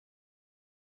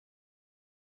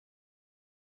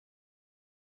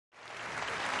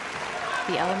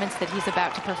the elements that he's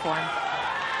about to perform.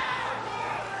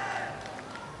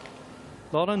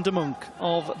 Loran de Munck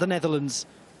of the Netherlands,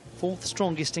 fourth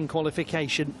strongest in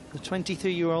qualification. The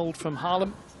 23-year-old from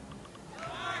Haarlem.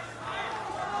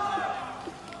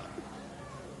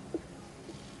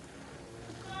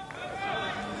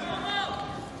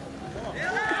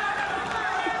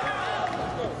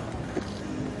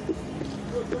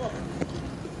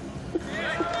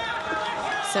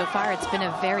 So far, it's been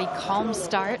a very calm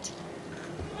start.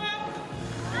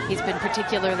 He's been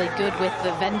particularly good with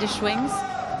the Wendeschwings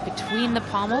between the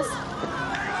pommels.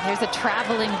 There's a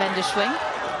traveling Wendeschwing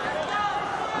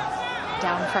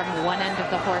down from one end of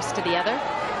the horse to the other.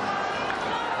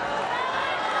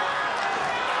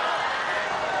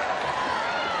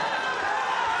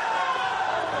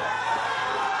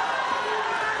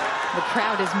 The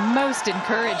crowd is most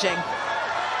encouraging.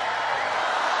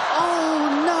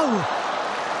 Oh, no!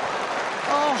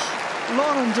 Oh,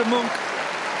 Loran de Munck,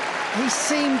 he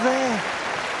seemed there.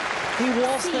 He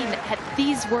was seen there. At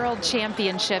these World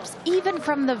Championships, even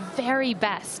from the very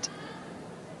best.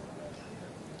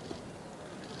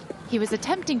 He was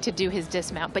attempting to do his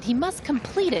dismount, but he must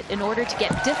complete it in order to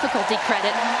get difficulty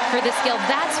credit for the skill.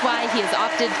 That's why he has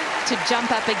opted to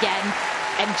jump up again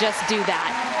and just do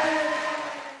that.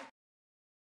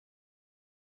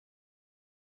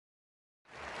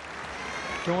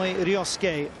 Doi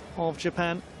Ryosuke of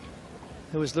Japan,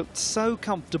 who has looked so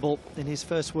comfortable in his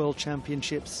first World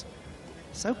Championships.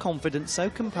 So confident, so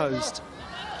composed.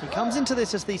 He comes into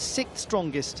this as the sixth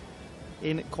strongest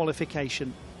in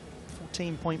qualification.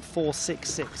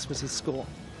 14.466 was his score.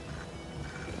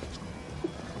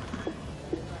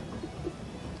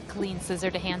 Clean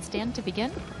scissor to handstand to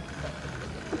begin.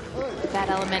 That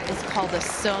element is called a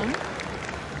sewn.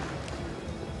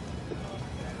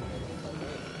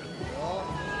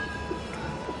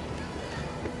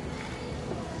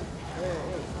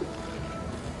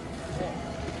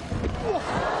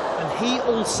 He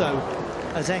also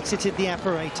has exited the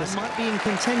apparatus. Might be in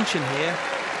contention here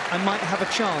and might have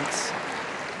a chance.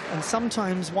 And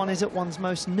sometimes one is at one's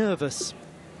most nervous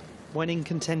when in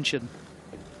contention.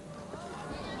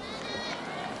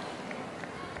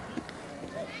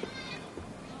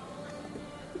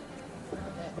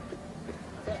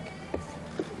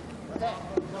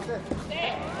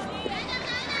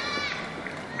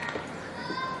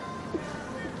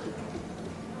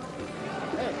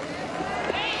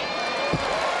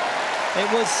 It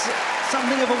was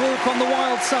something of a walk on the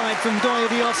wild side from Doi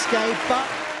Ryosuke, but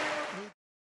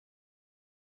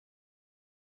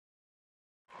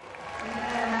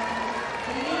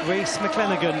Rhys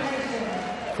McClenaghan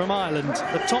from Ireland,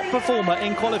 the top performer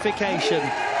in qualification,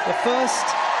 the first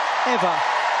ever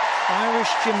Irish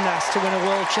gymnast to win a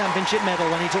World Championship medal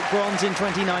when he took bronze in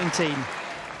 2019.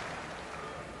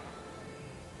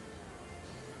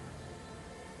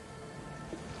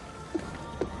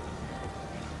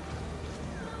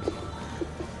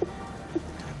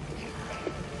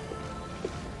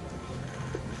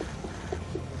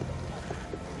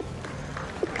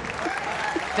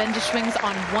 Wendeschwings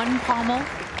on one pommel.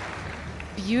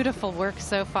 Beautiful work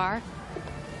so far.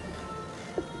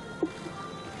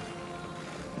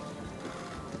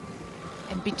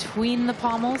 And between the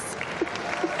pommels,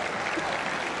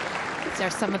 these are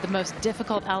some of the most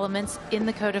difficult elements in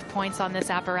the code of points on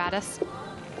this apparatus.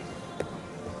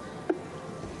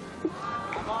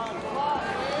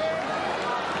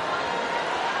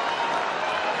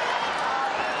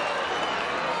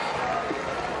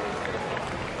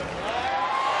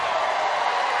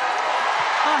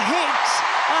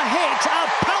 A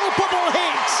palpable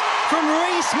hit from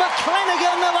Rhys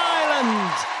McClenaghan of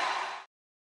Ireland.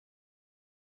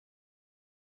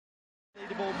 The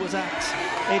leaderboard was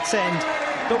at its end,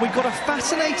 but we've got a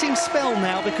fascinating spell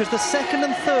now because the second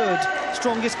and third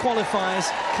strongest qualifiers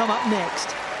come up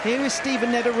next. Here is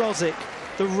Stephen Nedoroscik,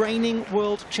 the reigning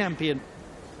world champion.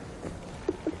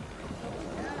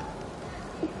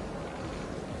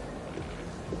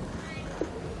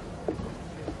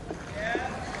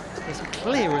 His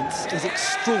clearance is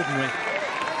extraordinary.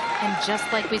 And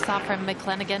just like we saw from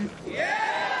McClenaghan,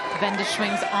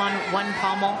 Wendeschwings on one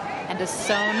pommel and a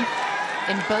sewn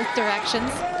in both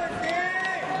directions.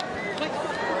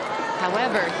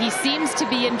 However, he seems to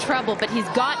be in trouble, but he's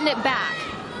gotten it back.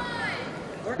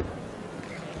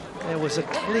 There was a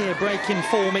clear break in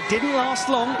form. It didn't last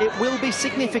long. It will be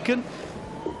significant.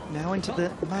 Now into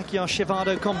the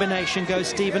Magyar-Shevado combination goes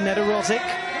Stephen Nedoroscik.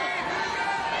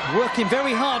 Working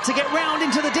very hard to get round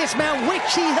into the dismount,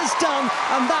 which he has done,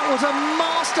 and that was a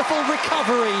masterful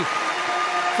recovery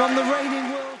from the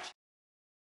reigning world.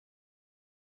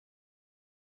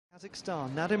 Kazakhstan,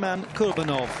 Nariman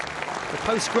Kurbanov. the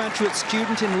postgraduate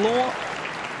student in law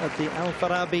at the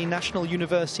Al-Farabi National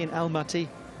University in Almaty.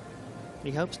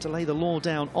 He hopes to lay the law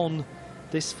down on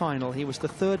this final. He was the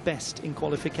third best in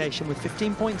qualification with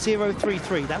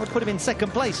 15.033. That would put him in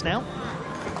second place now.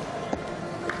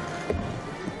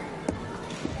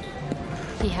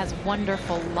 He has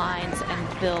wonderful lines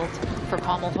and build for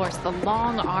pommel horse. The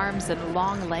long arms and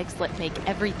long legs that make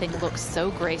everything look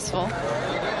so graceful.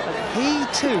 But he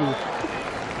too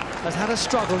has had a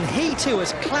struggle, and he too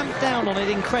has clamped down on it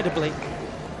incredibly.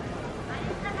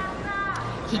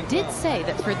 He did say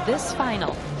that for this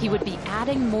final, he would be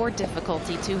adding more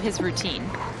difficulty to his routine.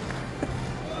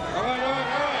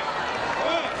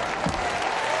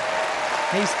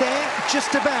 He's there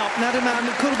just about. Nariman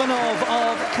Kurbanov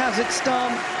of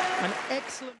Kazakhstan. An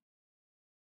excellent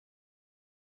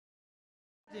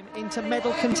into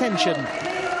medal contention.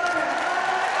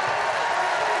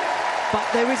 But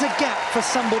there is a gap for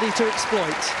somebody to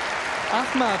exploit.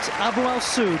 Ahmad Abu al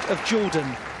Soud of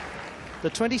Jordan. The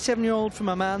 27-year-old from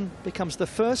Amman becomes the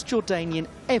first Jordanian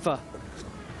ever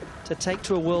to take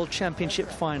to a World Championship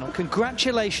final.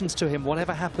 Congratulations to him,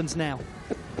 whatever happens now.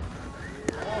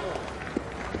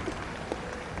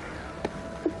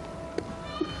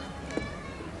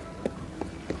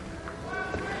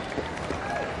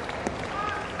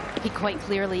 He quite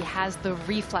clearly has the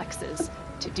reflexes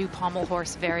to do pommel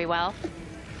horse very well.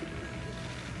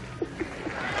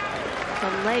 The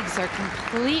legs are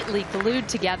completely glued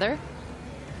together.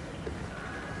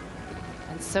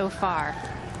 And so far,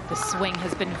 the swing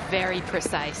has been very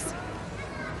precise.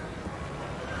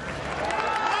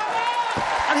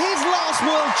 And his last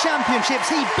World Championships,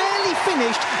 he barely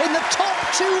finished in the top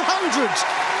 200.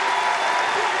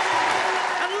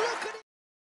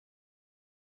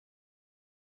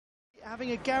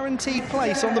 Having a guaranteed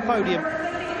place on the podium.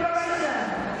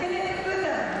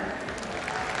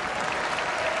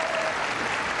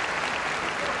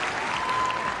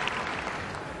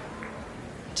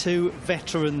 Two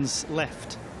veterans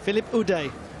left. Filip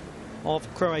Ude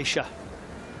of Croatia,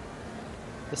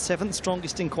 the 7th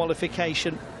strongest in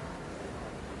qualification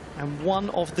and one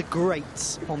of the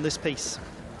greats on this piece.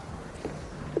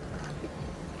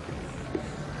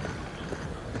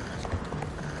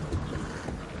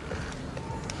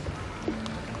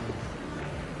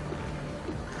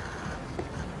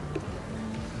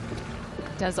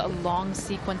 Does a long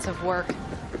sequence of work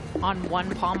on one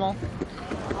pommel.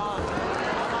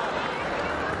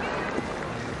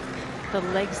 The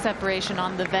leg separation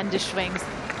on the Wendeschwings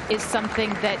is something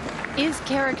that is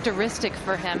characteristic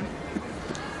for him.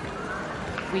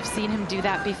 We've seen him do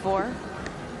that before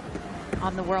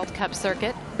on the World Cup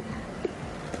circuit.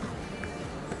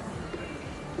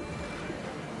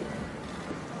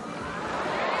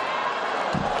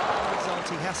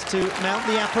 He has to mount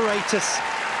the apparatus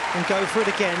and go for it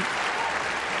again.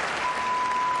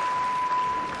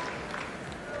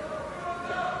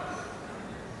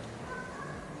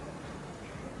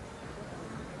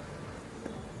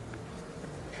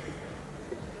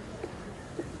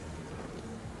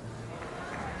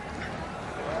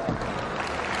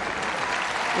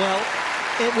 Well,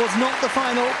 it was not the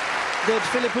final that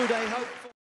Filip Ude hoped for.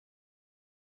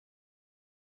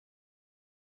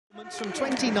 From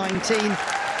 2019,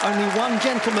 only one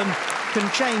gentleman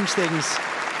can change things.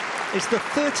 It's the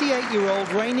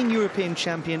 38-year-old reigning European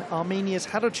champion, Armenia's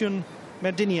Harutyun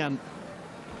Merdinyan,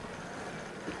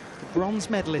 the bronze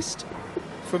medalist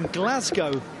from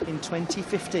Glasgow in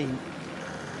 2015.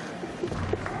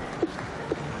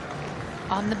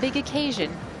 On the big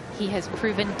occasion, he has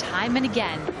proven time and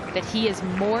again that he is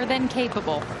more than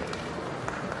capable.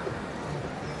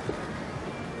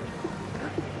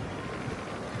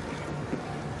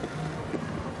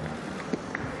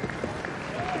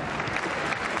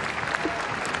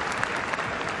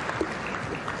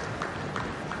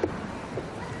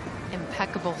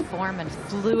 Impeccable form and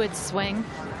fluid swing.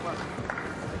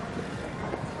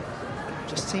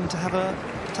 Just seemed to have a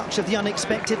touch of the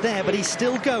unexpected there, but he's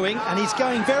still going, and he's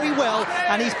going very well,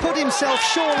 and he's put himself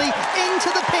surely into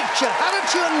the picture.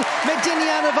 Harutyun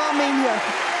Merdinyan of Armenia.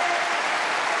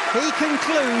 He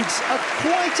concludes a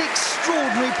quite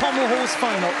extraordinary pommel horse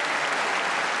final.